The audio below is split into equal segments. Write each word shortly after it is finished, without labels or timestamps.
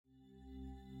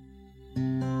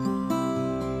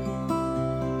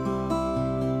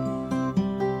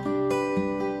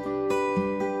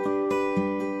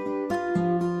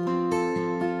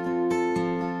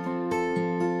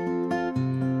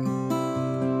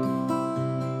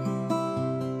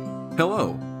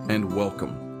Hello, and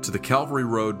welcome to the Calvary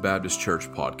Road Baptist Church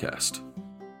podcast.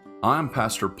 I'm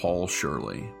Pastor Paul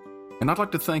Shirley, and I'd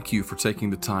like to thank you for taking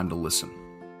the time to listen.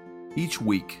 Each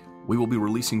week, we will be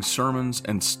releasing sermons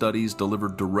and studies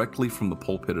delivered directly from the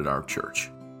pulpit at our church.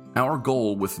 Our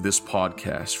goal with this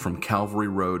podcast from Calvary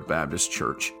Road Baptist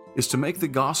Church is to make the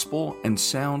gospel and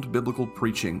sound biblical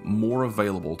preaching more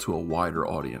available to a wider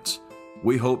audience.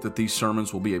 We hope that these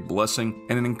sermons will be a blessing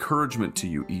and an encouragement to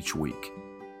you each week.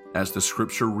 As the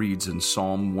scripture reads in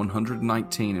Psalm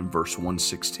 119 and verse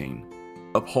 116,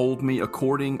 "Uphold me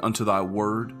according unto thy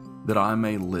word, that I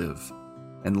may live,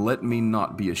 and let me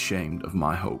not be ashamed of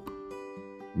my hope."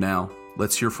 Now,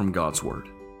 let's hear from God's word.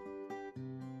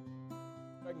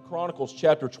 2 Chronicles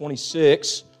chapter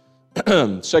 26.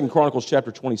 2 Chronicles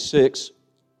chapter 26.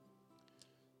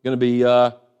 Going to be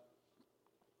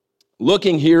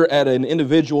looking here at an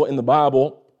individual in the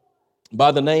Bible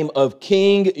by the name of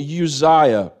King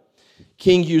Uzziah.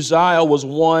 King Uzziah was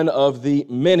one of the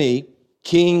many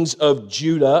kings of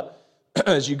Judah.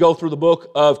 As you go through the book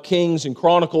of Kings and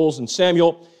Chronicles and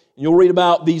Samuel, you'll read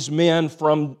about these men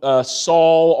from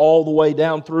Saul all the way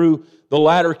down through the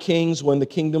latter kings when the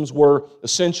kingdoms were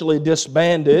essentially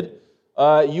disbanded.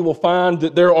 You will find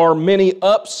that there are many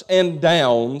ups and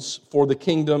downs for the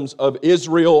kingdoms of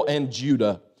Israel and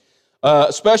Judah.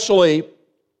 Especially,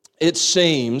 it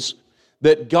seems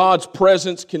that God's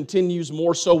presence continues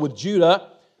more so with Judah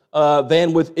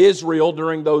than with Israel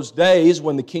during those days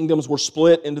when the kingdoms were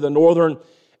split into the northern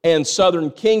and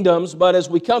southern kingdoms. But as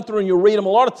we come through and you'll read them, a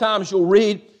lot of times you'll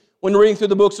read, when reading through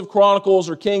the books of Chronicles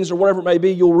or Kings or whatever it may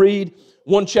be, you'll read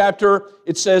one chapter,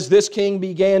 it says this king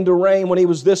began to reign when he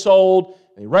was this old,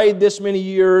 and he reigned this many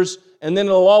years, and then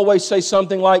it'll always say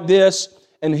something like this,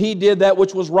 and he did that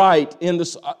which was right in the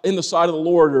sight of the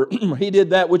Lord, or he did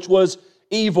that which was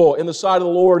evil in the sight of the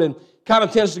Lord, and kind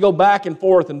of tends to go back and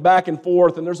forth, and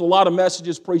there's a lot of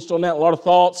messages preached on that, a lot of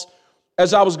thoughts.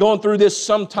 As I was going through this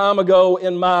some time ago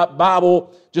in my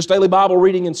Bible, just daily Bible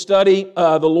reading and study,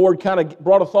 the Lord kind of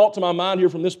brought a thought to my mind here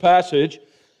from this passage,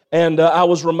 and I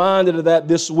was reminded of that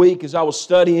this week as I was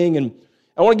studying, and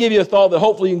I want to give you a thought that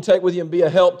hopefully you can take with you and be a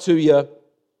help to you.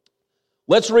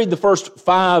 Let's read the first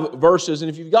 5 verses, and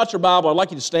if you've got your Bible, I'd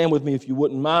like you to stand with me if you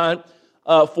wouldn't mind.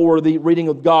 For the reading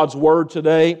of God's Word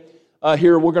today.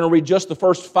 Here we're going to read just the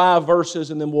first 5 verses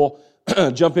and then we'll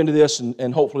jump into this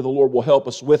and hopefully the Lord will help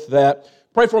us with that.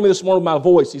 Pray for me this morning with my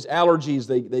voice. These allergies,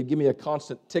 they give me a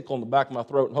constant tickle in the back of my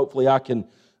throat and hopefully I can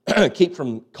keep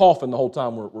from coughing the whole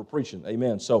time we're preaching.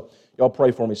 Amen. So y'all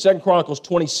pray for me. 2 Chronicles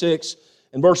 26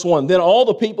 and verse 1. Then all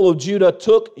the people of Judah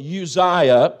took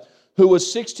Uzziah, who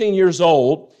was 16 years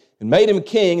old, and made him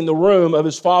king in the room of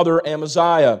his father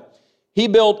Amaziah. He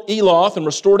built Eloth and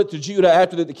restored it to Judah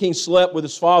after that the king slept with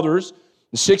his fathers.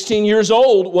 And 16 years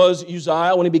old was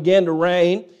Uzziah when he began to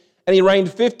reign, and he reigned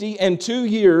 52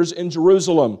 years in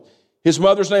Jerusalem. His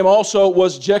mother's name also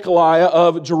was Jechaliah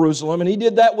of Jerusalem, and he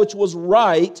did that which was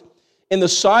right in the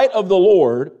sight of the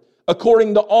Lord,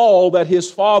 according to all that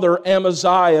his father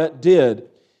Amaziah did.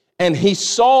 And he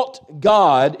sought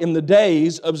God in the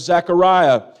days of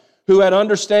Zechariah, who had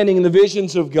understanding in the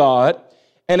visions of God.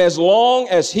 And as long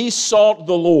as he sought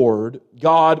the Lord,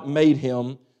 God made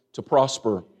him to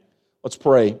prosper. Let's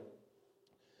pray.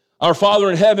 Our Father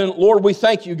in heaven, Lord, we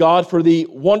thank you, God, for the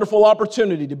wonderful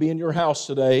opportunity to be in your house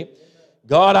today.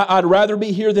 God, I'd rather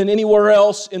be here than anywhere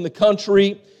else in the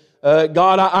country.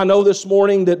 God, I know this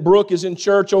morning that Brooke is in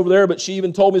church over there, but she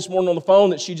even told me this morning on the phone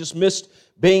that she just missed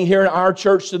being here in our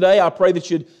church today. I pray that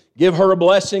you'd give her a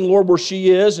blessing, Lord, where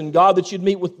she is, and God, that you'd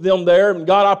meet with them there. And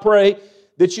God, I pray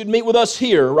that you'd meet with us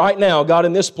here right now, God,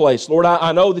 in this place. Lord,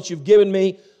 I know that you've given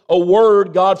me a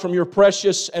word, God, from your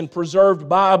precious and preserved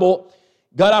Bible.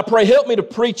 God, I pray, help me to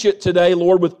preach it today,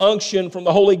 Lord, with unction from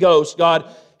the Holy Ghost. God,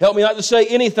 help me not to say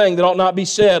anything that ought not be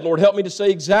said. Lord, help me to say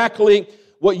exactly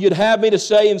what you'd have me to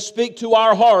say and speak to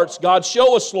our hearts. God,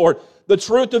 show us, Lord, the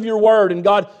truth of your word. And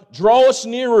God, draw us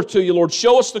nearer to you, Lord.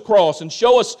 Show us the cross and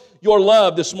show us your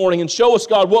love this morning. And show us,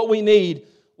 God, what we need,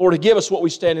 Lord, to give us what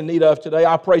we stand in need of today.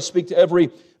 I pray, speak to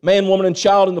every man, woman, and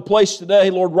child in the place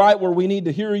today, Lord, right where we need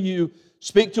to hear you.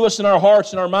 Speak to us in our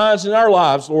hearts and our minds and our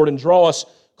lives, Lord, and draw us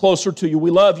closer to you.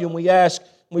 We love you and we ask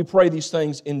and we pray these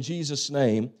things in Jesus'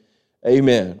 name.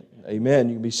 Amen. Amen.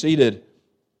 You can be seated.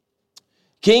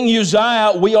 King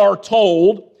Uzziah, we are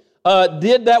told,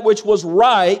 did that which was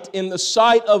right in the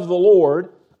sight of the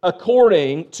Lord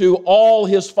according to all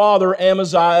his father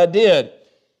Amaziah did.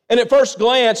 And at first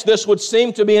glance, this would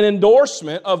seem to be an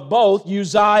endorsement of both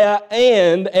Uzziah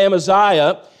and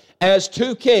Amaziah as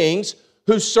two kings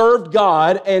who served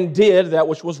God and did that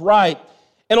which was right.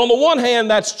 And on the one hand,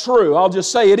 that's true. I'll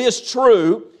just say it is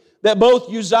true that both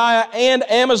Uzziah and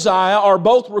Amaziah are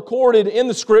both recorded in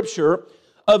the Scripture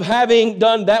of having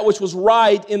done that which was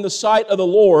right in the sight of the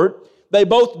Lord. They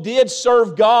both did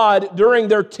serve God during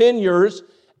their tenures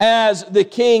as the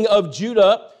king of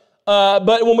Judah.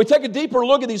 But when we take a deeper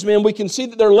look at these men, we can see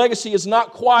that their legacy is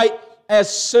not quite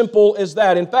as simple as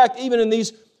that. In fact, even in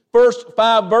these first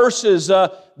 5 verses,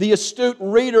 the astute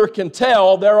reader can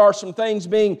tell there are some things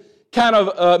being kind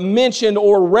of mentioned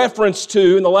or referenced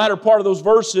to in the latter part of those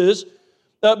verses.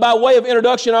 By way of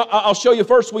introduction, I'll show you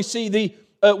first. We see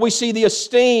the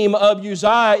esteem of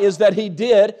Uzziah is that he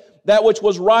did that which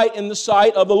was right in the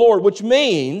sight of the Lord, which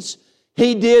means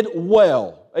he did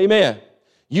well. Amen.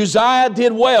 Uzziah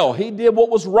did well. He did what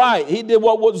was right. He did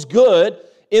what was good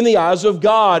in the eyes of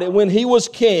God. And when he was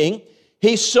king,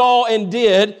 he saw and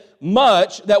did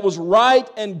much that was right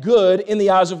and good in the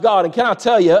eyes of God. And can I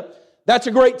tell you, that's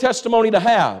a great testimony to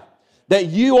have, that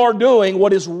you are doing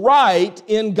what is right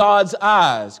in God's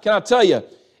eyes. Can I tell you,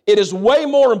 it is way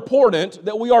more important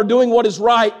that we are doing what is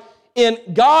right in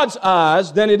God's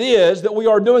eyes than it is that we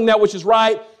are doing that which is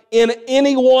right in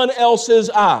anyone else's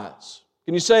eyes.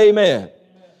 Can you say amen? Amen.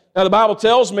 Now, the Bible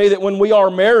tells me that when we are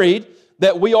married,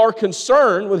 that we are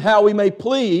concerned with how we may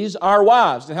please our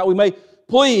wives and how we may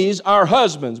please our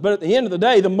husbands. But at the end of the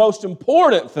day, the most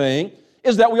important thing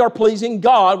is that we are pleasing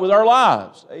God with our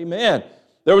lives. Amen.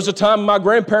 There was a time in my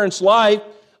grandparents' life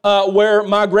where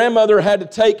my grandmother had to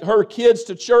take her kids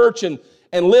to church and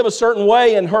live a certain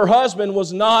way, and her husband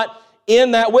was not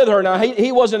in that with her. Now,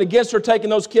 he wasn't against her taking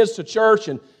those kids to church,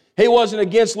 and he wasn't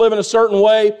against living a certain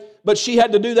way, but she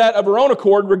had to do that of her own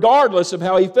accord, regardless of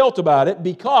how he felt about it,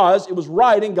 because it was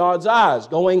right in God's eyes,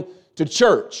 going to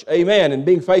church. Amen. And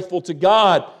being faithful to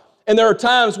God. And there are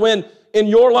times when in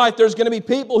your life there's going to be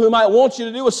people who might want you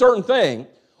to do a certain thing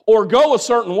or go a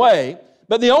certain way,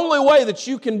 but the only way that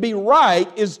you can be right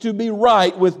is to be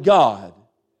right with God.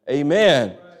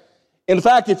 Amen. In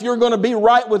fact, if you're going to be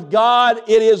right with God,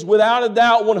 it is without a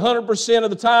doubt 100% of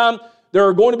the time there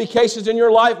are going to be cases in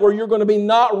your life where you're going to be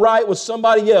not right with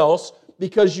somebody else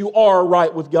because you are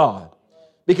right with God.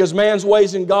 Because man's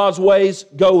ways and God's ways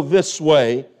go this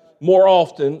way more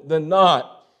often than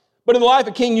not. But in the life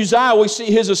of King Uzziah, we see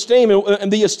his esteem,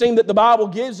 and the esteem that the Bible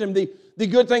gives him, the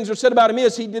good things are said about him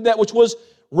is he did that which was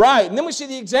right. And then we see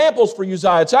the examples for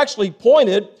Uzziah. It's actually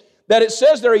pointed that it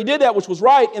says there he did that which was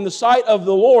right in the sight of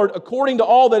the Lord according to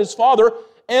all that his father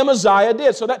Amaziah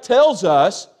did. So that tells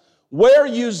us where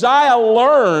Uzziah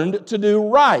learned to do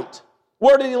right.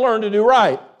 Where did he learn to do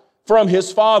right? From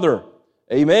his father.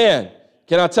 Amen.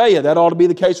 Can I tell you, that ought to be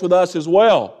the case with us as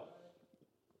well.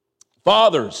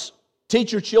 Fathers,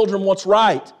 teach your children what's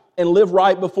right and live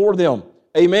right before them.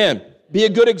 Amen. Be a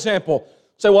good example.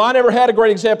 Say, well, I never had a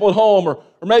great example at home, or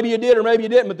maybe you did or maybe you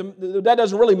didn't, but that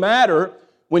doesn't really matter.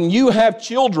 When you have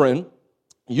children,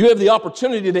 you have the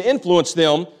opportunity to influence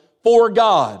them for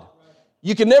God.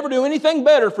 You can never do anything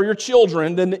better for your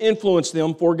children than to influence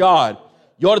them for God.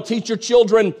 You ought to teach your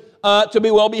children to be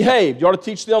well behaved. You ought to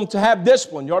teach them to have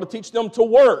discipline. You ought to teach them to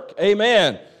work.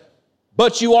 Amen.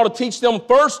 But you ought to teach them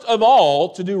first of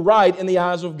all to do right in the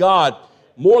eyes of God.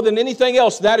 More than anything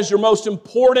else, that is your most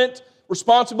important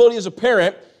responsibility as a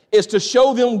parent, is to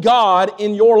show them God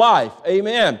in your life.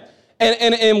 Amen.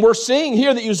 And we're seeing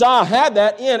here that Uzziah had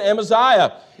that in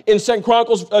Amaziah. In 2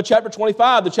 Chronicles chapter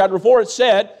 25, the chapter before, it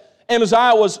said,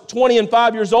 Amaziah was 20 and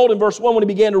 5 years old in verse 1 when he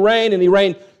began to reign, and he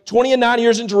reigned 20 and 9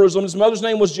 years in Jerusalem. His mother's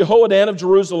name was Jehoadan of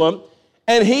Jerusalem,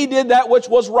 and he did that which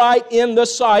was right in the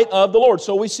sight of the Lord.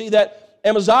 So we see that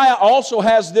Amaziah also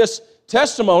has this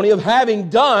testimony of having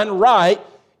done right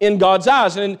in God's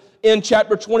eyes. And in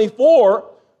chapter 24,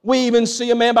 we even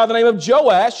see a man by the name of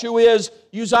Joash, who is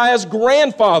Uzziah's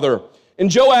grandfather.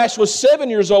 And Joash was 7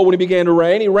 years old when he began to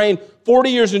reign. He reigned 40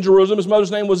 years in Jerusalem. His mother's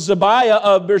name was Zebiah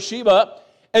of Beersheba.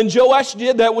 And Joash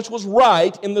did that which was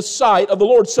right in the sight of the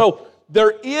Lord. So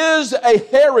there is a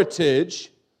heritage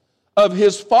of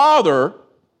his father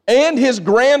and his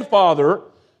grandfather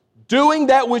doing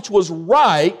that which was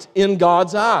right in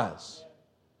God's eyes.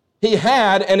 He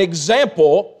had an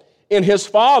example in his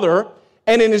father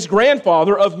and in his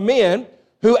grandfather of men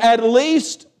who at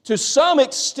least to some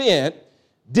extent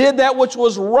did that which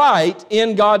was right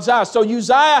in God's eyes. So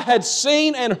Uzziah had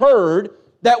seen and heard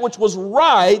that which was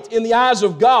right in the eyes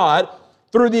of God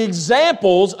through the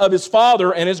examples of his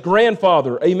father and his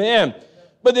grandfather. Amen.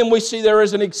 But then we see there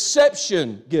is an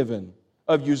exception given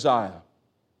of Uzziah.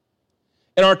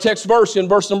 In our text verse, in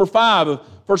verse number 5 of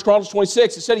 1 Chronicles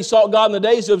 26, it said he sought God in the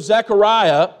days of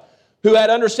Zechariah, who had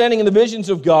understanding in the visions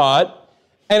of God,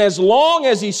 and as long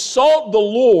as he sought the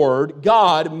Lord,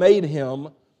 God made him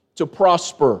to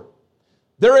prosper.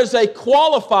 there is a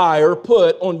qualifier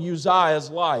put on Uzziah's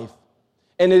life,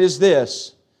 and it is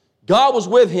this: God was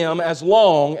with him as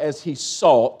long as he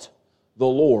sought the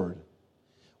Lord.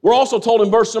 We're also told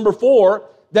in verse number 4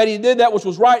 that he did that which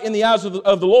was right in the eyes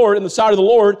of the Lord, in the sight of the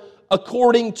Lord,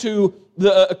 according to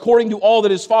all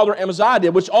that his father Amaziah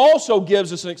did, which also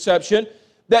gives us an exception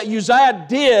that Uzziah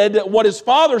did what his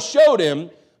father showed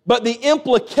him, but the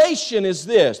implication is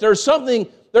this. There's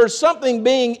something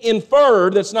being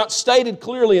inferred that's not stated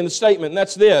clearly in the statement, and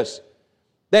that's this: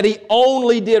 that he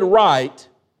only did right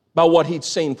by what he'd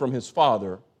seen from his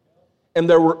father, and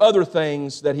there were other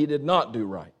things that he did not do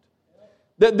right.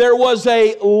 That there was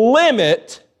a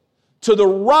limit to the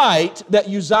right that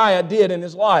Uzziah did in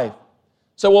his life.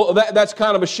 So, well, that's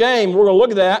kind of a shame. We're going to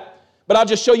look at that. But I'll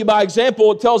just show you by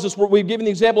example. It tells us, we've given the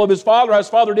example of his father, how his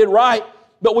father did right.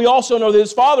 But we also know that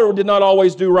his father did not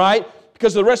always do right,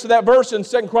 because the rest of that verse in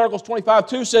 2 Chronicles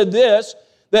 25:2 said this,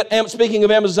 that speaking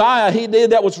of Amaziah, he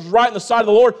did that which was right in the sight of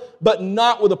the Lord, but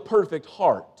not with a perfect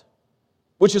heart,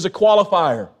 which is a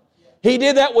qualifier. He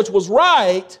did that which was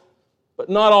right, but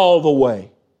not all the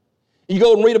way. You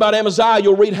go and read about Amaziah,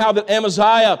 you'll read how that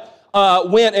Amaziah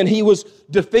went and he was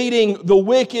defeating the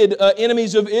wicked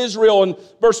enemies of Israel. In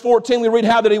verse 14, we read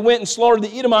how that he went and slaughtered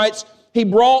the Edomites. He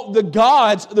brought the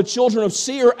gods, the children of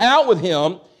Seir, out with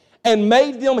him and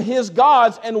made them his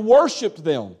gods and worshiped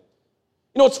them.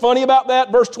 You know what's funny about that?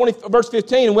 Verse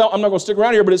 15, well, I'm not going to stick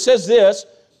around here, but it says this: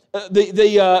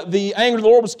 the anger of the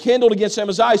Lord was kindled against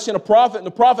Amaziah. He sent a prophet, and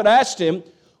the prophet asked him,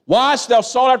 "Why hast thou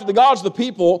sought after the gods of the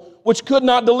people, which could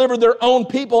not deliver their own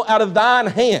people out of thine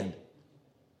hand?"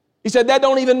 He said, that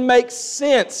don't even make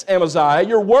sense, Amaziah.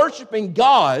 You're worshiping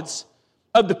gods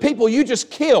of the people you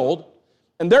just killed,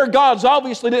 and their gods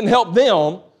obviously didn't help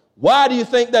them. Why do you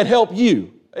think that helped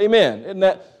you? Amen. Isn't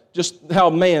that just how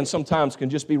man sometimes can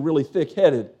just be really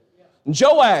thick-headed? And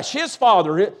Joash, his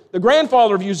father, the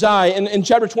grandfather of Uzziah, in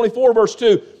chapter 24, verse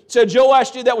 2, said, Joash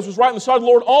did that which was right in the sight of the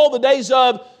Lord all the days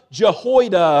of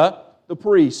Jehoiada the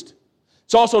priest.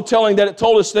 It's also telling that it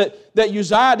told us that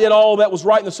Uzziah did all that was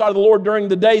right in the sight of the Lord during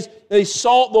the days that he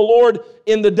sought the Lord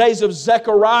in the days of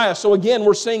Zechariah. So again,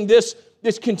 we're seeing this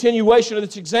continuation of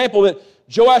this example that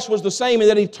Joash was the same, and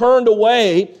that he turned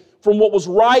away from what was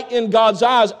right in God's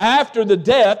eyes after the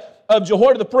death of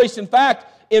Jehoiada the priest. In fact,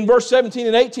 in verse 17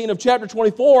 and 18 of chapter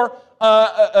 24,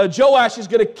 Joash is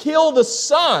going to kill the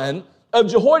son of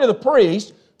Jehoiada the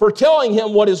priest for telling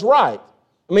him what is right.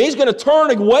 I mean, he's going to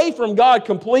turn away from God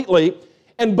completely.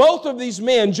 And both of these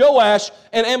men, Joash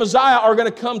and Amaziah, are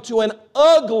going to come to an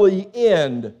ugly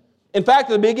end. In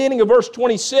fact, at the beginning of verse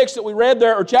 26 that we read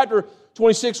there, or chapter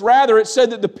 26 rather, it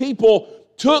said that the people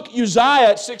took Uzziah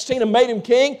at 16 and made him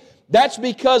king. That's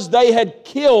because they had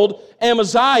killed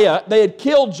Amaziah. They had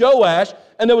killed Joash,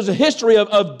 and there was a history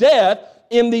of death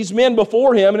in these men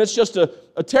before him. And it's just a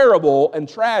terrible and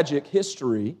tragic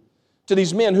history to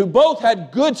these men who both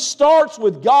had good starts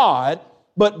with God,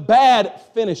 but bad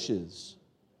finishes.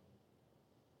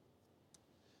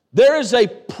 There is a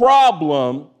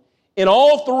problem in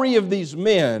all three of these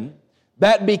men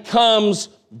that becomes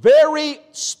very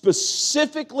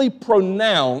specifically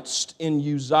pronounced in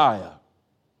Uzziah.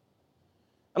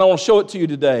 And I want to show it to you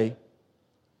today.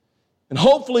 And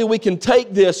hopefully we can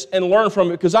take this and learn from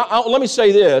it, because let me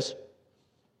say this: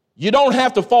 you don't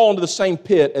have to fall into the same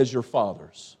pit as your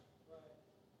fathers.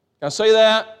 Can I say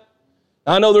that?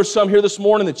 I know there's some here this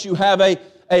morning that you have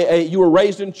you were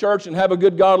raised in church and have a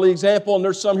good godly example, and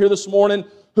there's some here this morning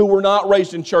who were not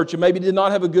raised in church and maybe did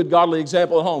not have a good godly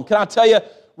example at home. Can I tell you,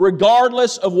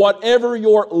 regardless of whatever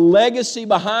your legacy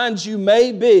behind you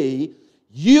may be,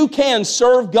 you can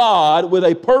serve God with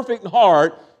a perfect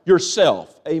heart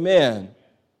yourself. Amen.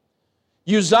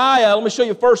 Uzziah, let me show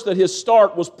you first that his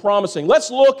start was promising. Let's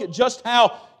look at just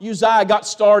how Uzziah got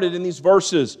started in these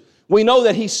verses. We know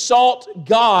that he sought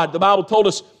God. The Bible told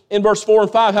us in verse 4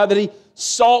 and 5 how that he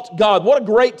sought God. What a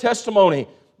great testimony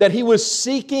that he was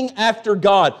seeking after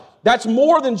God. That's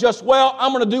more than just, well,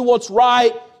 I'm going to do what's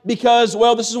right because,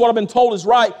 well, this is what I've been told is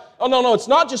right. Oh, no, it's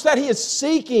not just that. He is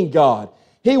seeking God.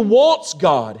 He wants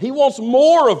God. He wants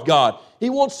more of God. He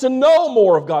wants to know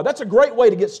more of God. That's a great way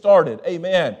to get started.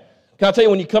 Amen. Can I tell you,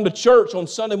 when you come to church on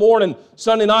Sunday morning,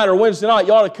 Sunday night, or Wednesday night,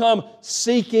 you ought to come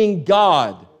seeking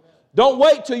God. Don't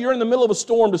wait till you're in the middle of a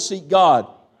storm to seek God.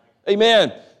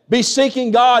 Amen. Be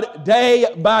seeking God day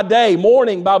by day,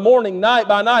 morning by morning, night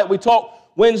by night. We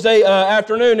talked Wednesday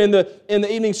afternoon in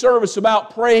the evening service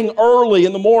about praying early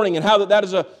in the morning and how that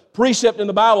is a precept in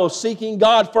the Bible of seeking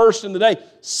God first in the day.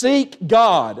 Seek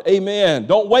God. Amen.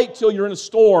 Don't wait till you're in a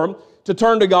storm to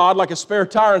turn to God like a spare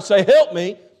tire and say, help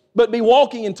me. but be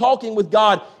walking and talking with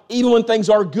God even when things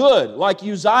are good, like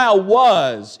Uzziah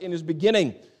was in his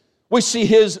beginning. We see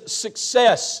his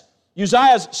success.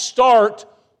 Uzziah's start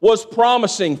was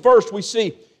promising. First, we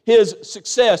see his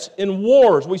success in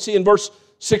wars. We see in verse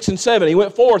 6 and 7, he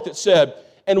went forth, it said,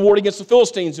 and warred against the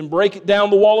Philistines and brake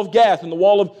down the wall of Gath and the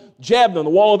wall of Jabneh and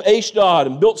the wall of Ashdod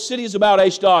and built cities about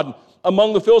Ashdod and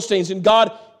among the Philistines. And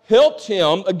God helped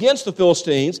him against the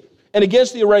Philistines and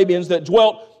against the Arabians that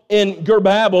dwelt in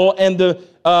Gerbabel and the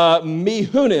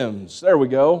Mehunims. There we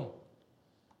go.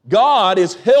 God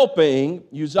is helping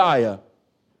Uzziah,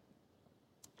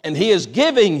 and he is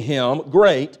giving him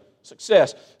great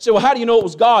success. So, well, how do you know it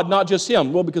was God, not just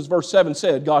him? Well, because verse 7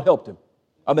 said God helped him.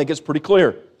 I think it's pretty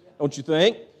clear, don't you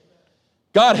think?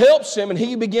 God helps him, and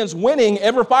he begins winning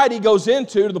every fight he goes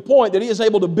into to the point that he is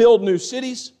able to build new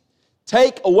cities,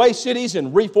 take away cities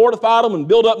and refortify them and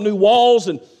build up new walls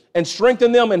and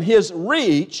strengthen them, and his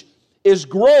reach is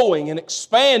growing and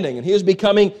expanding, and he is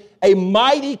becoming a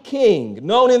mighty king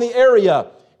known in the area,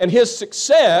 and his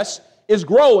success is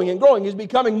growing and growing. He's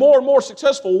becoming more and more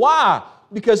successful. Why?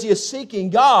 Because he is seeking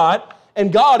God,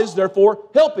 and God is therefore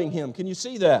helping him. Can you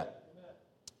see that?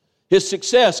 His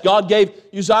success, God gave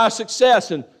Uzziah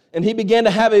success, and he began to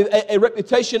have a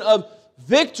reputation of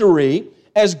victory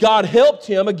as God helped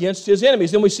him against his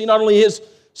enemies. Then we see not only his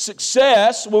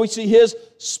success, but we see his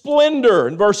splendor.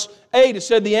 In verse 8 it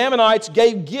said, the Ammonites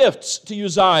gave gifts to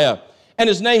Uzziah, and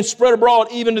his name spread abroad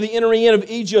even to the entering in of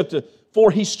Egypt, for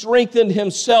he strengthened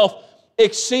himself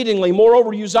exceedingly.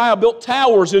 Moreover, Uzziah built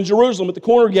towers in Jerusalem at the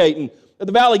corner gate and at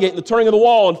the valley gate and the turning of the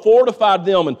wall and fortified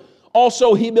them. And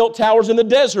also he built towers in the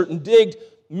desert and digged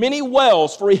many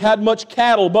wells, for he had much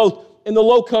cattle both in the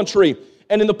low country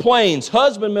and in the plains.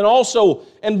 Husbandmen also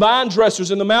and vine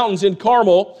dressers in the mountains in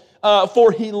Carmel,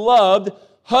 for he loved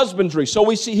husbandry. So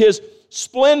we see his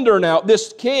splendor now.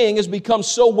 This king has become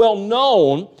so well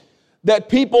known that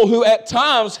people who at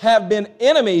times have been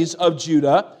enemies of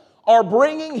Judah are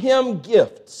bringing him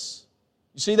gifts.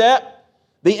 You see that?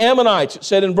 The Ammonites, it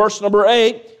said in verse number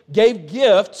 8, gave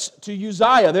gifts to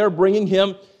Uzziah. They're bringing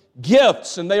him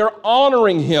gifts, and they are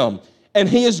honoring him. And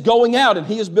he is going out, and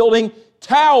he is building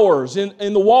towers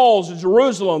in the walls of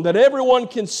Jerusalem that everyone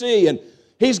can see. And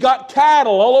he's got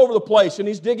cattle all over the place, and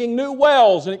he's digging new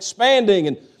wells and expanding.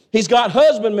 And he's got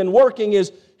husbandmen working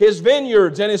his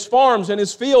vineyards and his farms and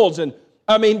his fields. And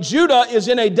I mean, Judah is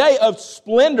in a day of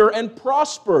splendor and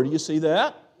prosper. Do you see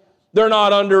that? They're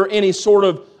not under any sort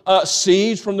of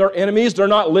siege from their enemies. They're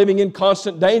not living in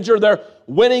constant danger. They're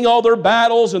winning all their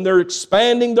battles, and they're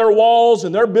expanding their walls,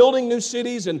 and they're building new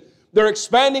cities, and they're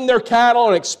expanding their cattle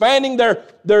and expanding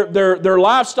their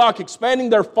livestock, expanding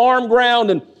their farm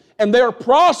ground, and they're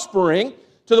prospering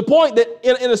to the point that,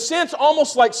 in a sense,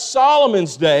 almost like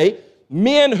Solomon's day,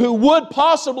 men who would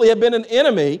possibly have been an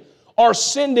enemy are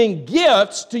sending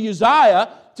gifts to Uzziah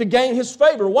to gain his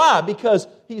favor. Why? Because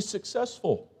he's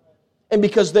successful. And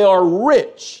because they are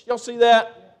rich. Y'all see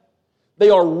that? They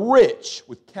are rich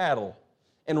with cattle,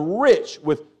 and rich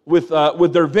with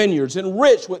their vineyards, and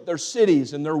rich with their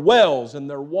cities and their wells and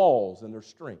their walls and their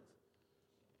strength.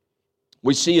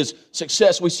 We see his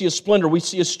success, we see his splendor, we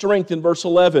see his strength in verse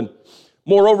 11.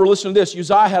 Moreover, listen to this,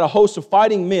 Uzziah had a host of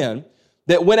fighting men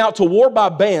that went out to war by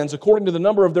bands, according to the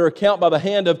number of their account, by the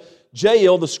hand of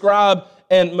Jael, the scribe,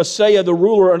 and Maaseiah, the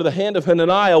ruler, under the hand of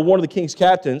Hananiah, one of the king's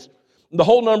captains. And the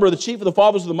whole number of the chief of the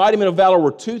fathers of the mighty men of valor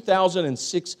were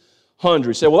 2,600.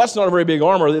 You say, well, that's not a very big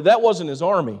army. That wasn't his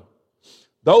army.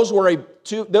 Those were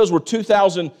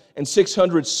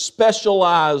 2,600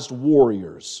 specialized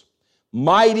warriors,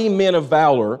 mighty men of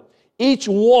valor, each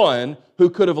one who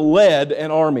could have led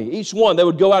an army. Each one, they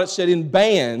would go out, it said, in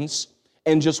bands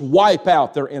and just wipe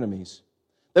out their enemies.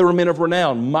 They were men of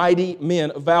renown, mighty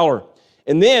men of valor.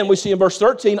 And then we see in verse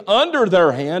 13, under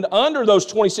their hand, under those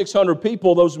 2,600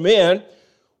 people, those men,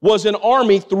 was an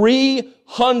army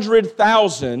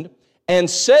 300,000 and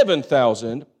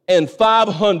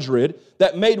 7,500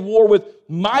 that made war with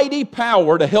mighty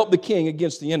power to help the king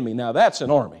against the enemy. Now that's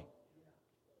an army.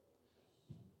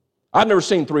 I've never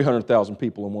seen 300,000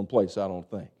 people in one place, I don't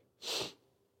think.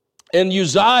 And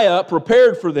Uzziah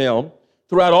prepared for them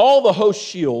throughout all the host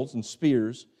shields and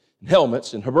spears and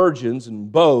helmets and habergeons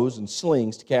and bows and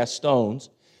slings to cast stones.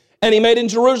 And he made in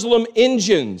Jerusalem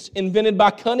engines invented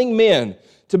by cunning men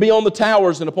to be on the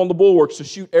towers and upon the bulwarks to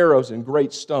shoot arrows and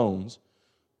great stones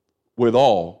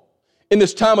withal. In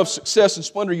this time of success and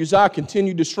splendor, Uzziah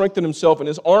continued to strengthen himself, and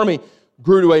his army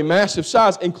grew to a massive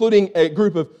size, including a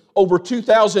group of over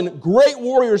 2,000 great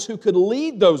warriors who could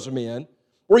lead those men,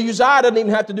 where Uzziah doesn't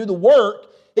even have to do the work.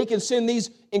 He can send these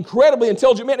incredibly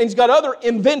intelligent men, and he's got other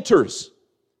inventors,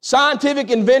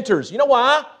 scientific inventors. You know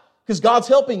why? Because God's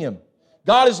helping him.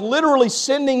 God is literally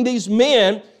sending these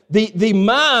men the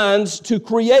minds to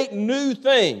create new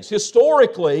things.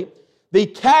 Historically, the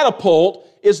catapult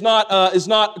is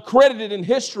not credited in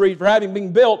history for having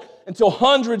been built until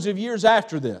hundreds of years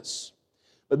after this.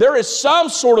 But there is some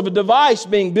sort of a device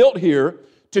being built here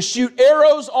to shoot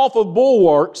arrows off of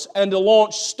bulwarks and to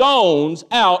launch stones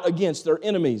out against their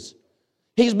enemies.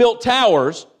 He's built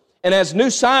towers, and as new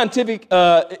scientific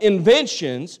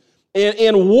inventions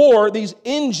in war, these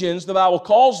engines, the Bible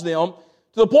calls them,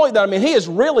 to the point that, he is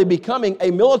really becoming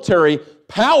a military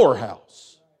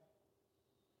powerhouse.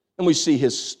 And we see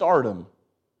his stardom.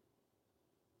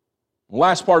 The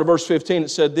last part of verse 15, it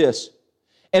said this,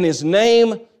 and his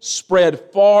name spread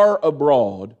far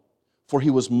abroad, for he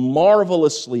was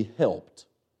marvelously helped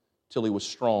till he was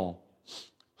strong.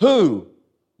 Who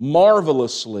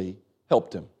marvelously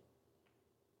helped him?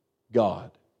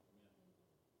 God.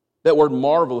 That word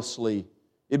marvelously,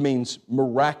 it means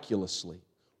miraculously,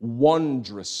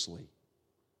 wondrously.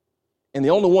 And the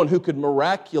only one who could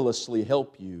miraculously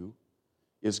help you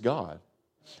is God.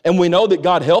 And we know that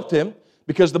God helped him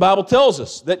because the Bible tells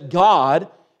us that God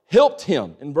helped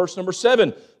him. In verse number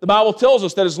 7, the Bible tells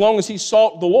us that as long as he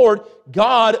sought the Lord,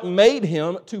 God made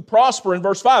him to prosper. In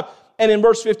verse 5, and in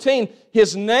verse 15,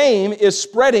 his name is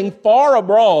spreading far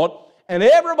abroad, and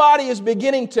everybody is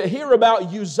beginning to hear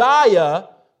about Uzziah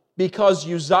because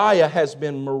Uzziah has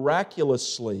been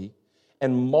miraculously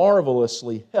and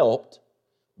marvelously helped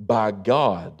by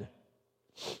God.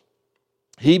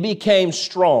 He became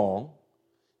strong.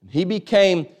 He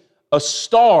became a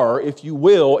star, if you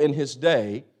will, in his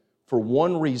day for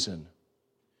one reason.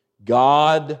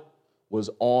 God was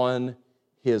on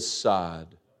his side.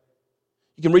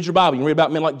 You can read your Bible. You can read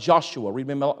about men like Joshua, read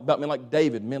about men like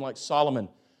David, men like Solomon,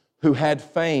 who had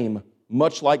fame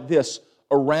much like this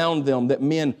around them, that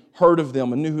men heard of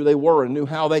them and knew who they were and knew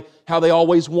how they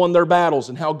always won their battles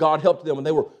and how God helped them, and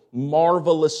they were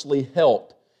marvelously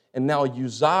helped. And now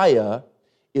Uzziah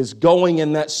is going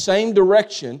in that same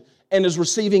direction and is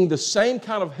receiving the same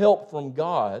kind of help from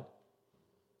God,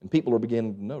 and people are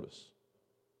beginning to notice.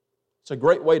 It's a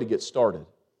great way to get started.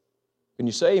 Can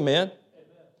you say amen?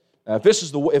 Now,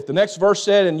 if the next verse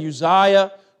said, and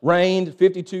Uzziah reigned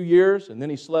 52 years and then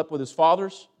he slept with his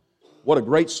fathers, what a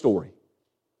great story.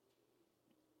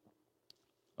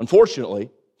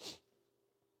 Unfortunately,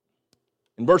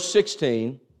 in verse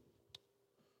 16,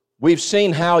 we've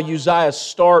seen how Uzziah's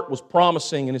start was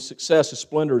promising and his success, his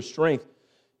splendor, his strength,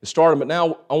 his stardom. But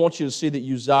now I want you to see that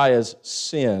Uzziah's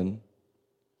sin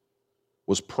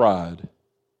was pride.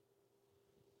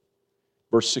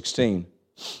 Verse 16.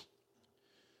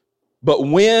 But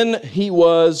when he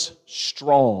was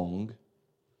strong,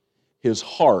 his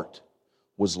heart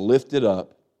was lifted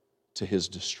up to his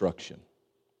destruction.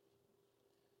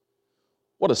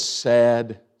 What a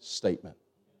sad statement.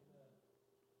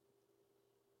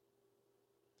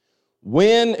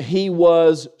 When he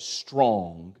was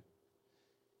strong,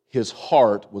 his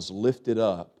heart was lifted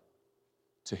up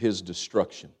to his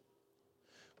destruction.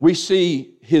 We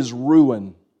see his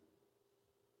ruin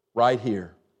right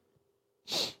here.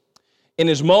 In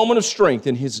his moment of strength,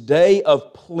 in his day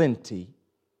of plenty,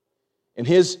 in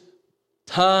his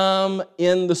time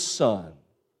in the sun,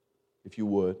 if you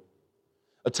would,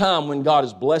 a time when God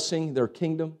is blessing their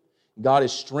kingdom, God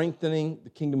is strengthening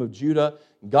the kingdom of Judah,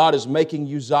 God is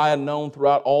making Uzziah known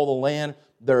throughout all the land.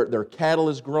 Their cattle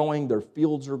is growing, their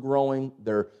fields are growing,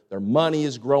 their money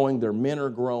is growing, their men are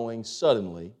growing.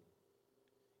 Suddenly,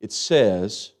 it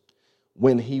says,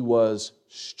 when he was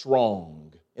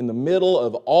strong, in the middle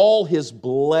of all his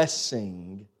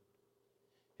blessing,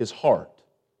 his heart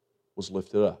was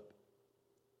lifted up.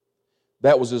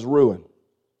 That was his ruin.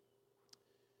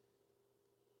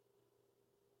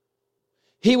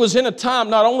 He was in a time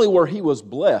not only where he was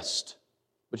blessed,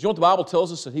 but you know what the Bible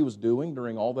tells us that he was doing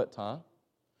during all that time?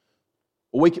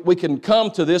 Well, we can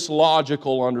come to this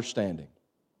logical understanding.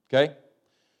 Okay?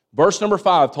 Verse number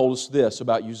 5 told us this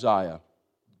about Uzziah.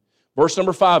 Verse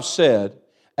number 5 said,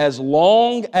 as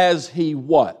long as he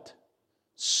what?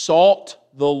 Sought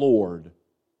the Lord,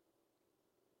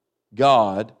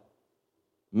 God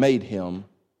made him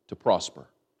to prosper.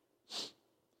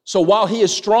 So while he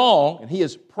is strong and he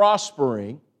is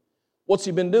prospering, what's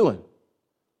he been doing?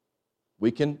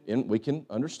 We can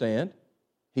understand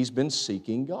he's been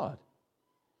seeking God.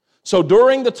 So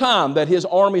during the time that his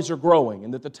armies are growing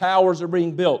and that the towers are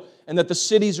being built and that the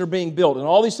cities are being built and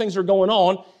all these things are going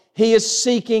on, he is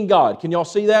seeking God. Can y'all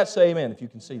see that? Say amen if you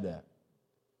can see that.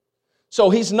 So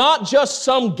he's not just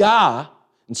some guy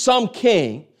and some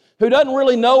king who doesn't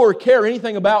really know or care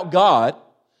anything about God,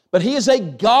 but he is a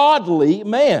godly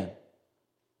man.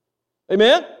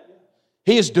 Amen?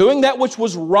 He is doing that which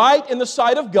was right in the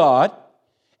sight of God,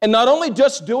 and not only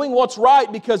just doing what's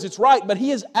right because it's right, but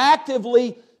he is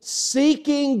actively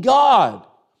seeking God.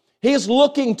 He is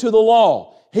looking to the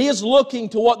law. He is looking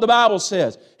to what the Bible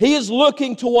says. He is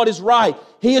looking to what is right.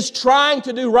 He is trying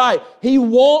to do right. He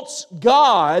wants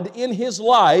God in his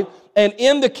life and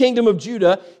in the kingdom of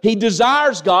Judah. He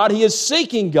desires God. He is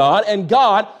seeking God, and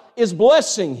God is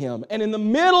blessing him. And in the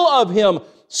middle of him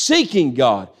seeking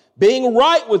God, being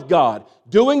right with God,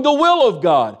 doing the will of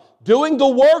God, doing the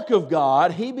work of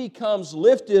God, he becomes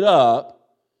lifted up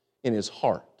in his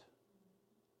heart.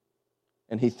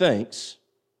 And he thinks,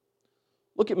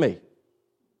 look at me.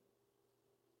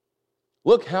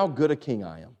 Look how good a king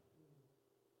I am.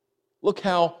 Look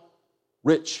how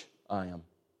rich I am.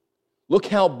 Look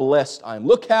how blessed I am.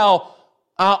 Look how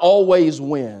I always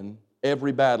win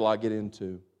every battle I get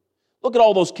into. Look at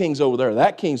all those kings over there.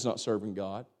 That king's not serving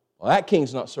God. Well, that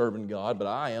king's not serving God, but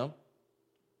I am.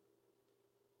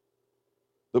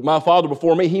 Look, my father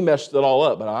before me, he messed it all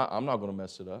up, but I'm not going to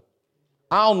mess it up.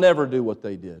 I'll never do what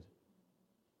they did.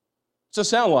 What's it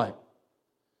sound like?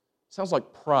 It sounds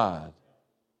like pride.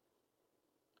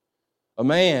 A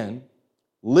man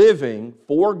living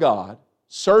for God,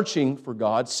 searching for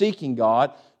God, seeking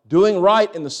God, doing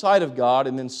right in the sight of God,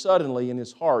 and then suddenly in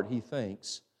his heart he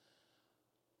thinks,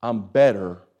 I'm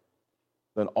better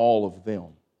than all of them.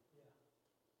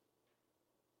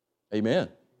 Amen.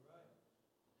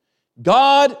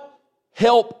 God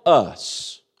help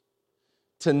us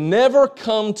to never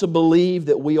come to believe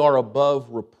that we are above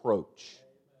reproach,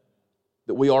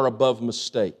 that we are above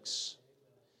mistakes,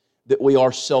 that we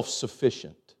are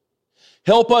self-sufficient.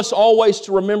 Help us always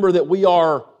to remember that we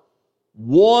are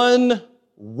one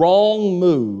wrong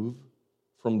move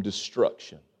from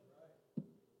destruction.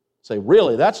 Say,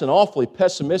 really, that's an awfully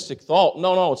pessimistic thought.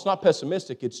 No, it's not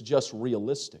pessimistic, it's just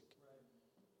realistic.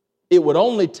 It would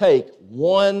only take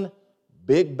one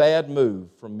big bad move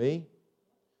from me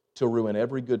to ruin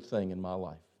every good thing in my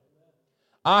life.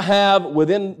 I have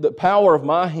within the power of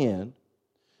my hand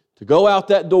to go out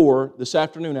that door this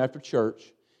afternoon after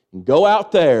church and go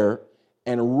out there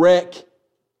and wreck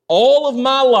all of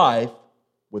my life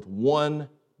with one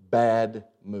bad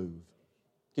move.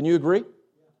 Can you agree?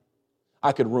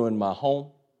 I could ruin my home.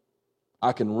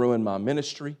 I can ruin my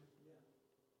ministry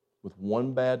with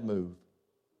one bad move.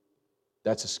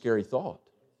 That's a scary thought,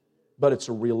 but it's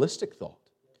a realistic thought.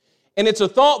 And it's a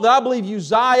thought that I believe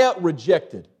Uzziah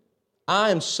rejected. I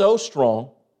am so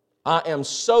strong. I am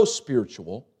so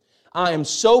spiritual. I am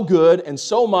so good and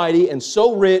so mighty and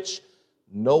so rich,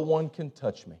 no one can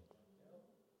touch me.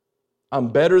 I'm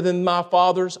better than my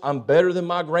fathers. I'm better than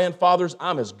my grandfathers.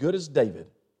 I'm as good as David.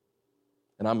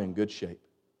 And I'm in good shape.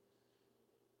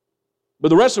 But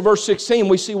the rest of verse 16,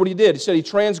 we see what he did. He said he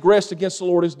transgressed against the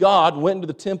Lord his God and went into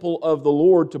the temple of the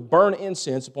Lord to burn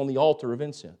incense upon the altar of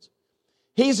incense.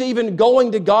 He's even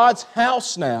going to God's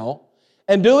house now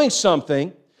and doing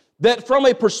something that from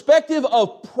a perspective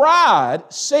of pride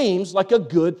seems like a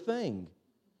good thing.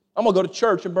 I'm going to go to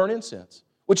church and burn incense,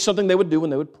 which is something they would do when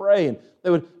they would pray, and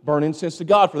they would burn incense to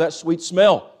God for that sweet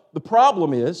smell. The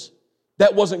problem is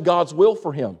that wasn't God's will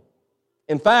for him.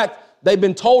 In fact, they've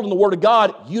been told in the Word of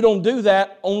God, you don't do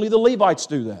that, only the Levites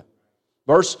do that.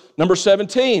 Verse number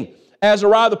 17,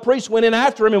 Azariah the priest went in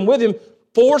after him, and with him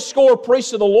 80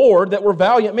 priests of the Lord that were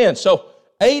valiant men. So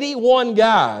 81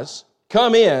 guys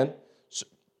come in,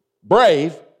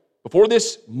 brave, before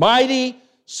this mighty,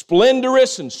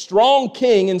 splendorous, and strong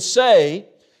king, and say,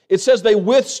 it says they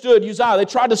withstood Uzziah. They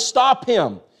tried to stop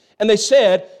him. And they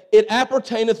said, it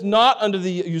appertaineth not unto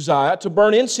the Uzziah to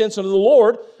burn incense unto the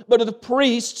Lord, but to the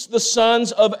priests, the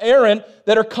sons of Aaron,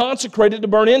 that are consecrated to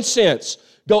burn incense.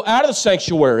 Go out of the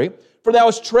sanctuary, for thou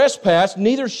hast trespassed,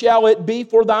 neither shall it be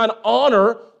for thine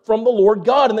honor from the Lord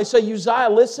God. And they say, Uzziah,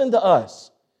 listen to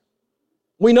us.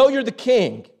 We know you're the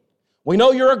king. We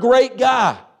know you're a great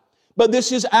guy. But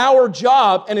this is our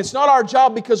job, and it's not our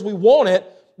job because we want it,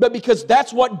 but because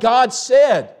that's what God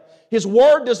said. His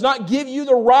Word does not give you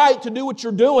the right to do what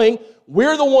you're doing.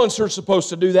 We're the ones who are supposed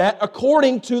to do that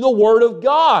according to the Word of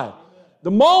God.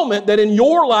 The moment that in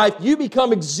your life you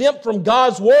become exempt from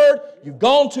God's Word, you've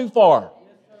gone too far.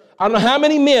 I don't know how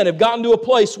many men have gotten to a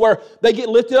place where they get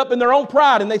lifted up in their own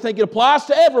pride and they think it applies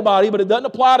to everybody, but it doesn't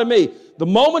apply to me. The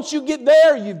moment you get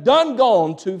there, you've done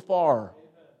gone too far.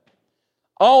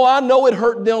 Oh, I know it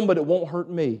hurt them, but it won't hurt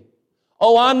me.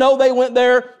 Oh, I know they went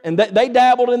there and they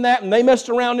dabbled in that and they messed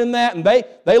around in that and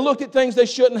they looked at things they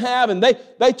shouldn't have and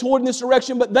they toured in this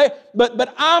direction,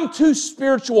 but I'm too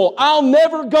spiritual. I'll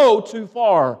never go too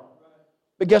far.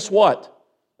 But guess what?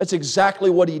 That's exactly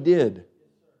what he did.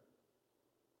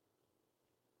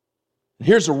 And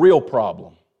here's the real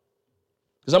problem.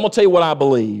 Because I'm going to tell you what I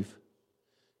believe.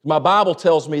 My Bible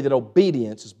tells me that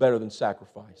obedience is better than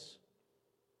sacrifice.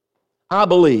 I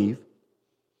believe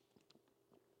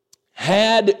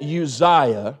had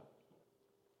Uzziah,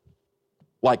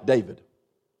 like David,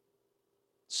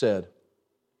 said,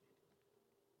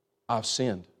 I've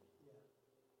sinned.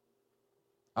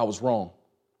 I was wrong.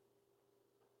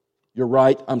 You're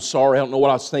right. I'm sorry. I don't know what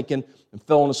I was thinking, and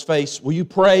fell on his face. Will you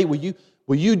pray? Will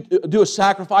you do a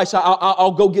sacrifice?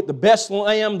 I'll go get the best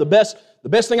lamb, the best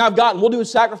thing I've got, and we'll do a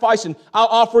sacrifice, and I'll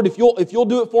offer it if you'll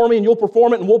do it for me, and you'll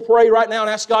perform it, and we'll pray right now and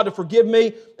ask God to forgive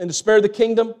me and to spare the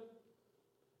kingdom.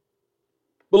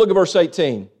 But look at verse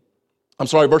 19.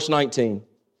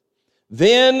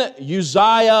 Then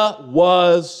Uzziah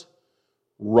was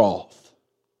wroth.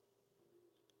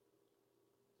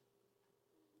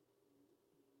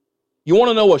 You want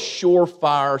to know a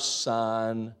surefire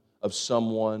sign of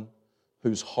someone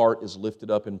whose heart is lifted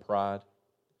up in pride?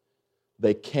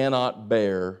 They cannot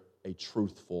bear a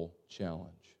truthful challenge.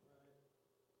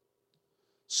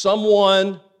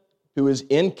 Someone who is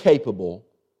incapable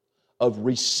of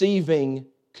receiving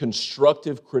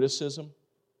constructive criticism,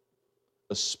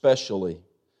 especially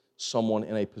someone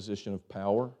in a position of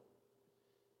power,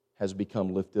 has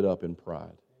become lifted up in pride.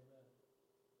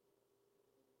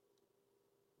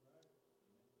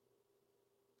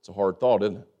 It's a hard thought,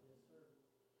 isn't it?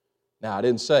 Now, I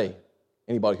didn't say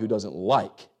anybody who doesn't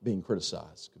like being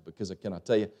criticized, because can I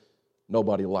tell you,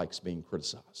 nobody likes being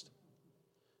criticized.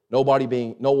 Nobody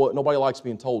likes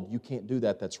being told, you can't do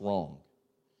that, that's wrong.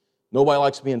 Nobody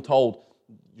likes being told,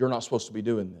 you're not supposed to be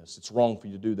doing this. It's wrong for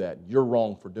you to do that. You're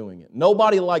wrong for doing it.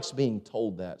 Nobody likes being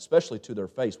told that, especially to their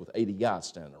face with 80 guys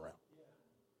standing around.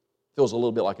 Feels a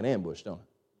little bit like an ambush, don't it?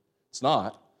 It's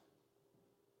not.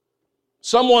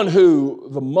 Someone who,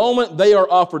 the moment they are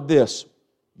offered this,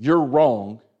 you're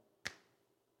wrong,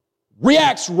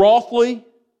 reacts wrathfully,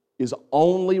 is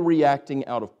only reacting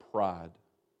out of pride.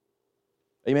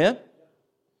 Amen?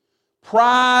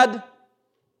 Pride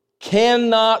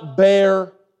cannot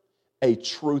bear a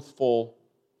truthful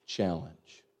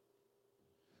challenge.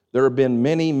 There have been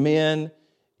many men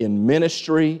in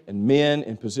ministry and men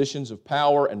in positions of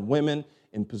power and women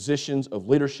in positions of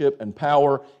leadership and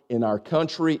power in our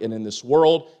country and in this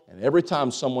world, and every time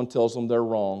someone tells them they're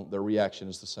wrong, their reaction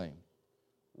is the same.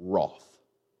 Wrath.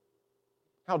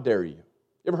 How dare you? You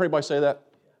ever heard anybody say that?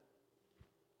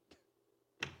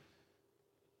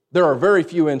 There are very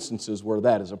few instances where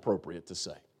that is appropriate to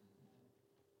say.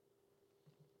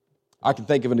 I can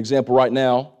think of an example right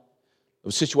now of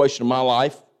a situation in my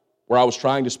life where I was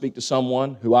trying to speak to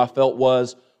someone who I felt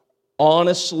was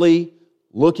honestly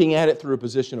looking at it through a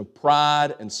position of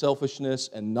pride and selfishness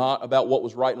and not about what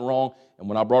was right and wrong. And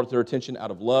when I brought it to their attention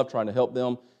out of love, trying to help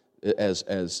them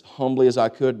as humbly as I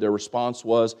could, their response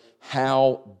was,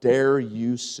 how dare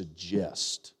you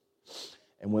suggest?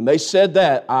 And when they said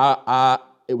that,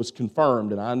 it was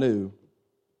confirmed, and I knew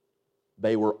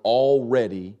they were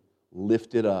already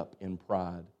lifted up in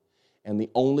pride. And the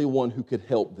only one who could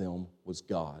help them was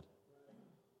God.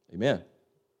 Amen.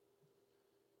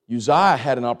 Uzziah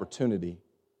had an opportunity.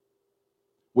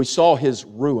 We saw his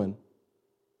ruin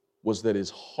was that his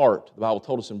heart, the Bible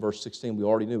told us in verse 16, we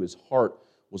already knew his heart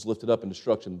was lifted up in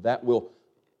destruction.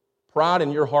 Pride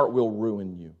in your heart will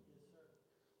ruin you.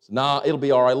 So, it'll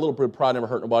be all right. A little bit of pride never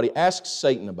hurt nobody. Ask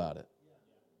Satan about it.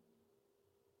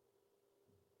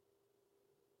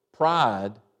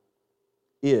 Pride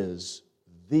is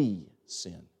the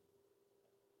sin.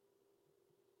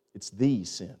 It's the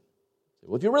sin.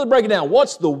 Well, if you really break it down,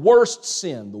 what's the worst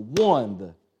sin?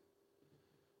 The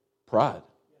pride.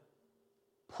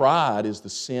 Pride is the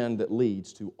sin that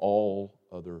leads to all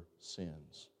other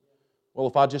sins. Well,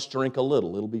 if I just drink a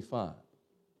little, it'll be fine.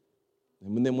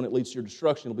 And then when it leads to your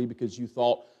destruction, it'll be because you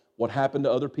thought what happened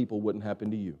to other people wouldn't happen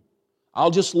to you.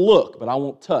 I'll just look, but I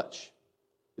won't touch.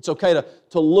 It's okay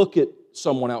to look at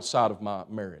someone outside of my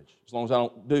marriage, as long as I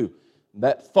don't do.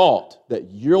 That thought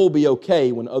that you'll be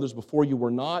okay when others before you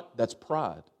were not, that's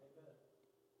pride.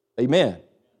 Amen.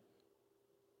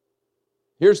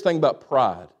 Here's the thing about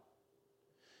pride.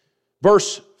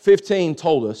 Verse 15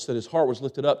 told us that his heart was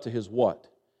lifted up to his what?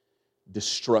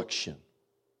 Destruction.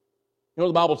 You know what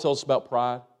the Bible tells us about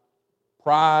pride?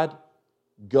 Pride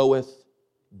goeth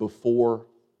before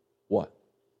what?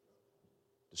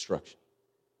 Destruction.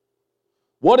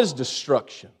 What is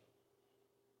destruction?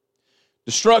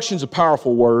 Destruction is a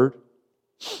powerful word.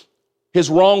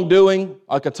 His wrongdoing,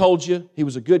 like I told you, he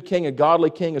was a good king, a godly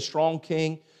king, a strong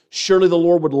king. Surely the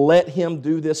Lord would let him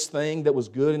do this thing that was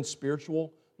good and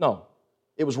spiritual. No,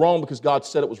 it was wrong because God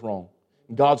said it was wrong.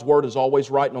 And God's word is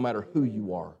always right no matter who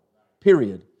you are,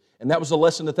 period. And that was a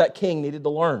lesson that king needed to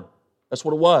learn. That's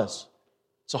what it was.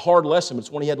 It's a hard lesson, but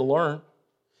it's one he had to learn.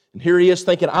 And here he is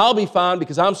thinking, I'll be fine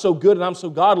because I'm so good and I'm so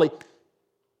godly.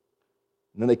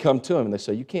 And then they come to him and they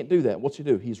say, you can't do that. What's he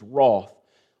do? He's wroth.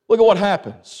 Look at what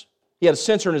happens. He had a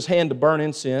censer in his hand to burn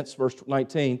incense, verse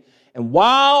 19. And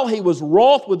while he was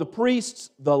wroth with the priests,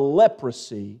 the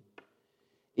leprosy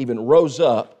even rose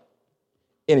up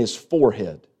in his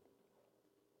forehead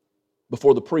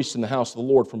before the priests in the house of the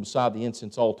Lord from beside the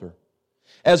incense altar.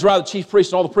 Azariah the chief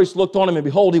priest and all the priests looked on him, and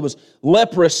behold, he was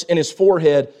leprous in his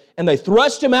forehead, and they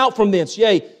thrust him out from thence.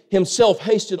 Yea, himself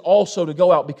hasted also to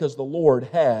go out, because the Lord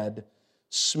had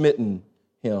smitten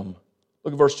him.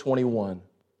 Look at verse 21. You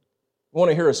want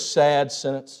to hear a sad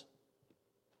sentence?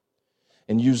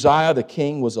 And Uzziah the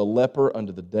king was a leper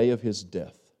unto the day of his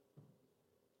death.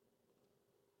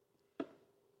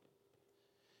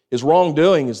 His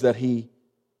wrongdoing is that he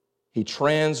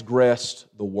transgressed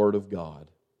the word of God.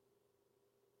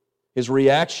 His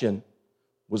reaction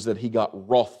was that he got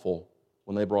wrathful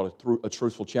when they brought a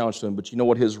truthful challenge to him. But you know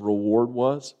what his reward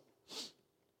was?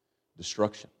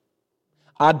 Destruction.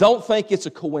 I don't think it's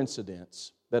a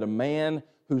coincidence that a man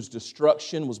whose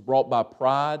destruction was brought by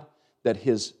pride, that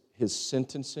his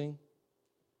sentencing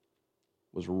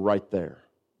was right there.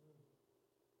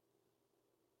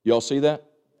 Y'all see that?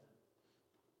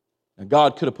 Now,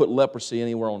 God could have put leprosy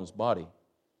anywhere on his body.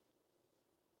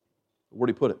 Where'd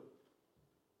he put it?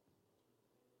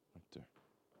 Right there.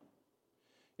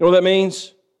 You know what that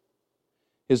means?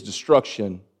 His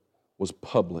destruction was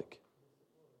public.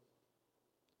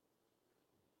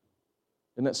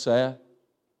 Isn't that sad?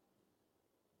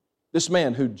 This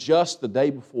man who just the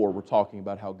day before we're talking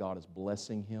about how God is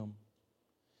blessing him,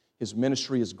 his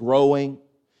ministry is growing,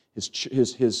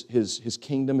 his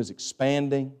kingdom is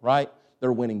expanding, right?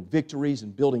 They're winning victories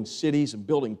and building cities and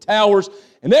building towers,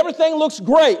 and everything looks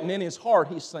great. And in his heart,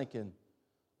 he's thinking,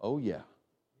 oh yeah,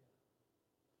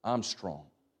 I'm strong.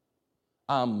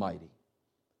 I'm mighty.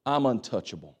 I'm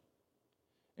untouchable.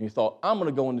 And he thought, I'm going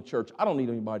to go into church. I don't need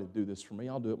anybody to do this for me.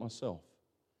 I'll do it myself.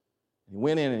 And he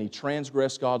went in and he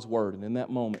transgressed God's word. And in that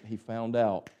moment, he found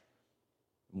out,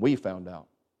 and we found out,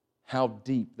 how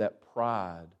deep that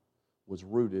pride was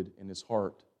rooted in his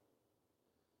heart.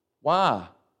 Why?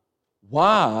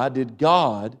 Why did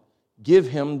God give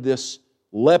him this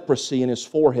leprosy in his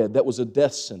forehead that was a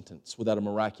death sentence without a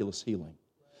miraculous healing?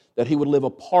 That he would live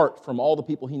apart from all the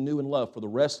people he knew and loved for the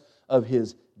rest of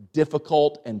his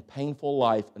difficult and painful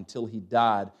life until he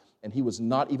died. And he was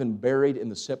not even buried in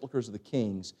the sepulchres of the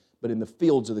kings, but in the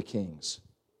fields of the kings,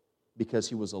 because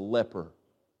he was a leper.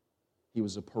 He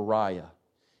was a pariah.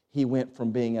 He went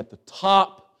from being at the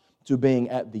top to being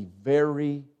at the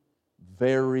very,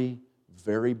 very,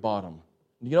 very bottom.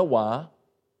 You know why?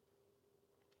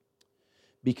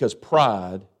 Because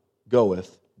pride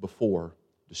goeth before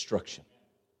destruction.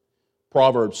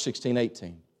 Proverbs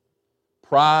 16:18.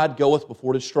 Pride goeth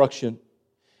before destruction,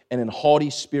 and an haughty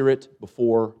spirit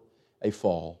before a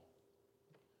fall.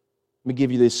 Let me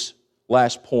give you this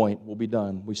last point. We'll be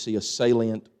done. We see a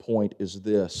salient point is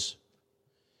this.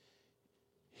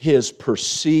 His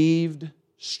perceived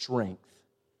strength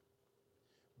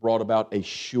brought about a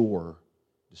sure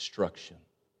destruction.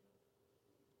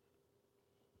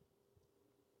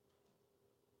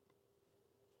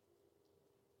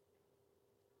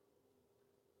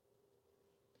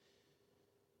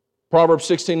 Proverbs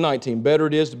 16:19, better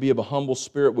it is to be of a humble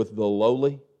spirit with the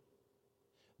lowly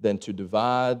than to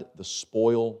divide the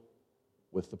spoil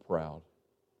with the proud.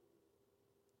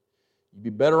 You'd be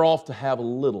better off to have a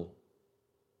little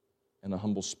and a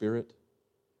humble spirit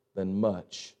than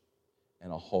much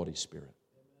and a haughty spirit.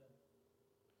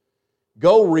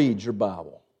 Go read your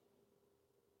Bible.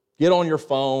 Get on your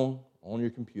phone, on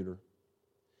your computer.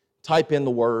 Type in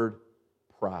the word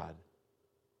pride.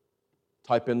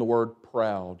 Type in the word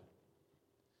proud.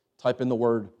 Type in the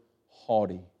word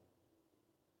haughty.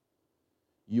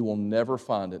 You will never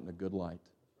find it in a good light.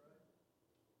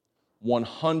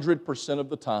 100% of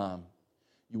the time,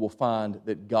 you will find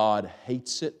that God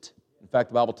hates it. In fact,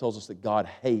 the Bible tells us that God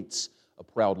hates a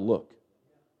proud look.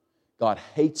 God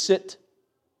hates it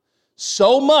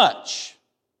so much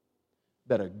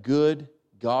that a good,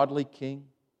 godly king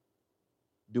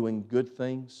doing good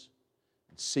things,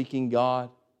 seeking God,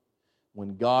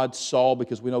 when God saw,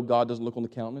 because we know God doesn't look on the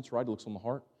countenance, right? He looks on the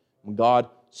heart. When God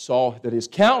saw that his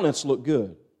countenance looked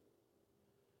good,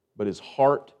 but his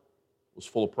heart was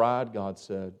full of pride, God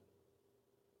said,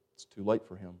 it's too late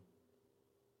for him.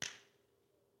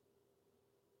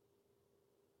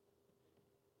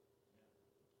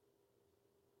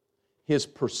 His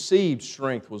perceived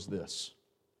strength was this: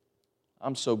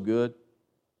 I'm so good.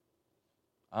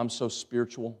 I'm so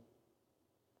spiritual.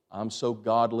 I'm so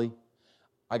godly.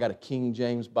 I got a King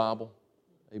James Bible.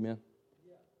 Amen.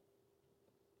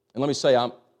 And let me say,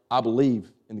 I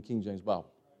believe in the King James Bible,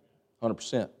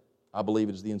 100%. I believe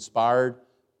it is the inspired,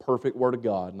 perfect Word of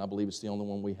God, and I believe it's the only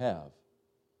one we have.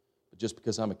 But just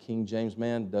because I'm a King James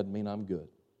man doesn't mean I'm good.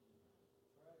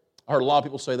 I heard a lot of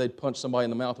people say they'd punch somebody in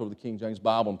the mouth over the King James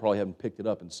Bible and probably haven't picked it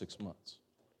up in 6 months.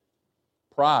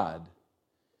 Pride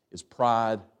is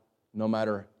pride no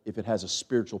matter if it has a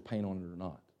spiritual paint on it or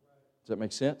not. Does that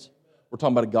make sense? We're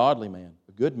talking about a godly man,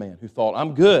 a good man who thought,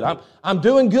 I'm good, I'm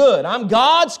doing good, I'm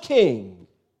God's king.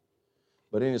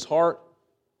 But in his heart,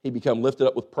 he became lifted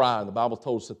up with pride. The Bible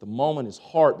told us that the moment his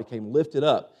heart became lifted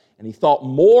up and he thought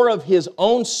more of his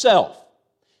own self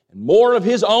and more of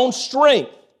his own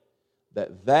strength,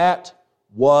 that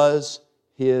was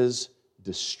his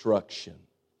destruction.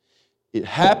 It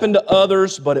happened to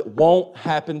others, but it won't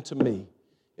happen to me.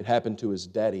 It happened to his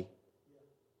daddy.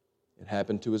 It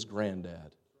happened to his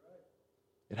granddad.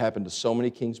 It happened to so many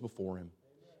kings before him.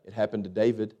 It happened to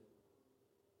David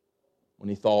when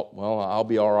he thought, well, I'll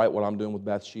be all right what I'm doing with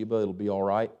Bathsheba. It'll be all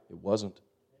right. It wasn't.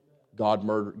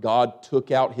 God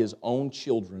took out his own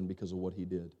children because of what he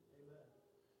did.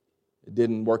 It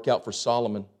didn't work out for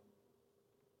Solomon.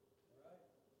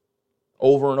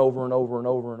 Over and over and over and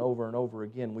over and over and over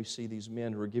again, we see these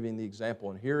men who are giving the example.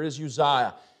 And here is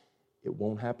Uzziah. It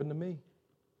won't happen to me.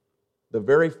 The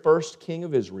very first king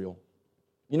of Israel.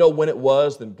 You know when it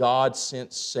was that God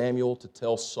sent Samuel to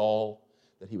tell Saul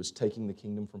that he was taking the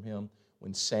kingdom from him?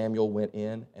 When Samuel went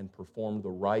in and performed the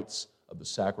rites of the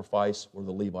sacrifice where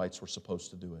the Levites were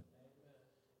supposed to do it.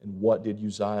 And what did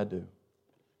Uzziah do?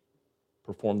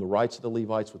 Perform the rites of the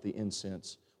Levites with the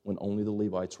incense when only the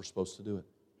Levites were supposed to do it.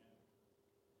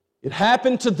 It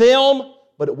happened to them,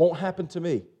 but it won't happen to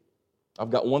me.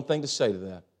 I've got one thing to say to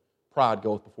that. Pride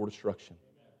goeth before destruction.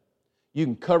 You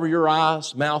can cover your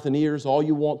eyes, mouth, and ears all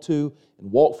you want to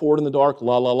and walk forward in the dark,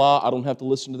 la, la, la. I don't have to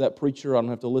listen to that preacher. I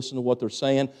don't have to listen to what they're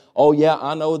saying. Oh, yeah,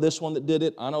 I know this one that did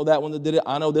it. I know that one that did it.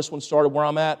 I know this one started where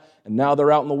I'm at, and now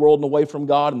they're out in the world and away from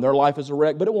God, and their life is a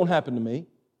wreck, but it won't happen to me.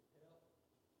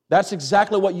 That's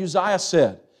exactly what Uzziah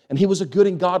said. And he was a good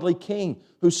and godly king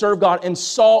who served God and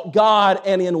sought God.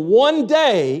 And in one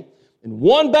day, in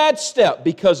one bad step,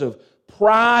 because of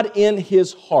pride in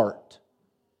his heart,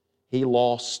 he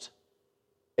lost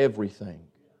everything.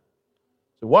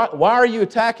 So why are you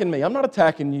attacking me? I'm not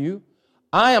attacking you.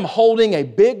 I am holding a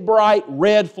big, bright,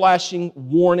 red, flashing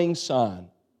warning sign.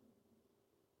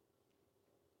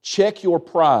 Check your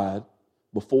pride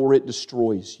before it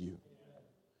destroys you.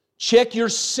 Check your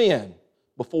sin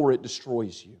before it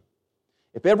destroys you.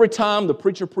 If every time the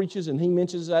preacher preaches and he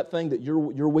mentions that thing that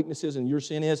your weakness is and your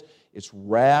sin is, it's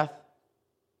wrath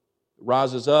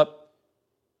rises up,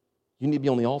 you need to be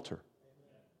on the altar.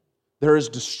 There is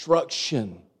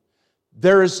destruction.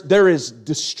 There is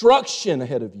destruction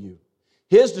ahead of you.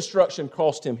 His destruction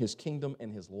cost him his kingdom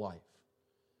and his life.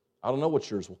 I don't know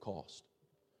what yours will cost,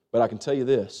 but I can tell you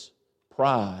this,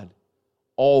 pride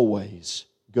always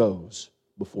goes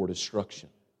before destruction.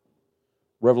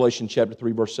 Revelation chapter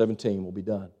 3, verse 17, will be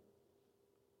done.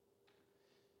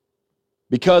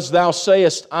 Because thou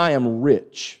sayest, I am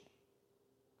rich,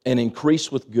 and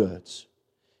increase with goods,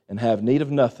 and have need of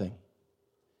nothing,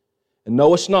 and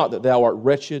knowest not that thou art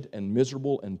wretched, and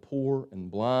miserable, and poor,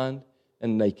 and blind,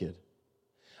 and naked.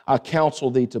 I counsel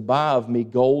thee to buy of me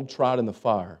gold tried in the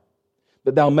fire,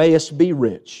 that thou mayest be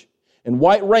rich, and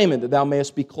white raiment, that thou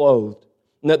mayest be clothed,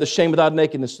 and that the shame of thy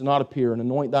nakedness do not appear, and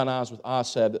anoint thine eyes with eye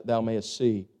salve, that thou mayest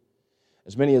see.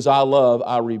 As many as I love,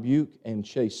 I rebuke and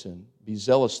chasten. Be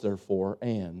zealous, therefore,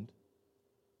 and,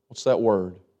 what's that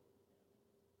word?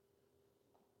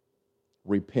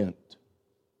 Repent.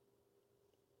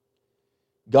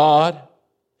 God,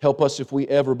 help us if we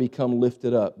ever become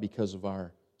lifted up because of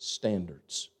our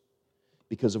standards,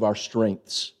 because of our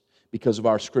strengths, because of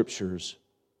our scriptures.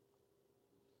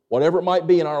 Whatever it might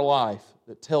be in our life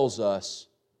that tells us,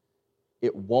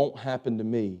 it won't happen to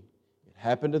me. It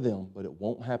happened to them, but it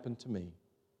won't happen to me.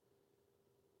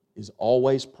 Is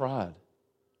always pride.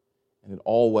 And it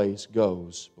always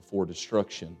goes before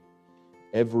destruction.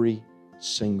 Every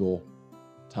single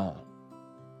time.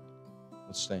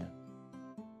 Let's stand.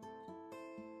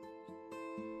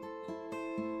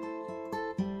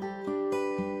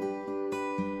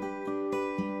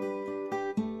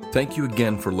 Thank you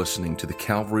again for listening to the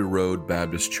Calvary Road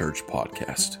Baptist Church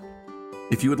podcast.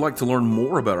 If you would like to learn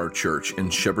more about our church in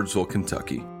Shepherdsville,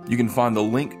 Kentucky, you can find the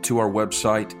link to our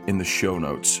website in the show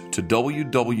notes to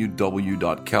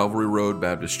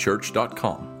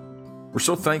www.calvaryroadbaptistchurch.com. We're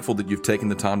so thankful that you've taken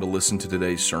the time to listen to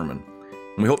today's sermon,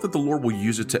 and we hope that the Lord will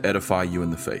use it to edify you in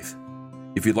the faith.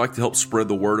 If you'd like to help spread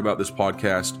the word about this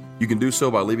podcast, you can do so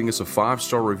by leaving us a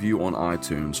 5-star review on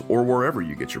iTunes or wherever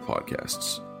you get your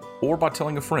podcasts, or by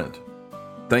telling a friend.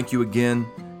 Thank you again,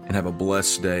 and have a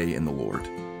blessed day in the Lord.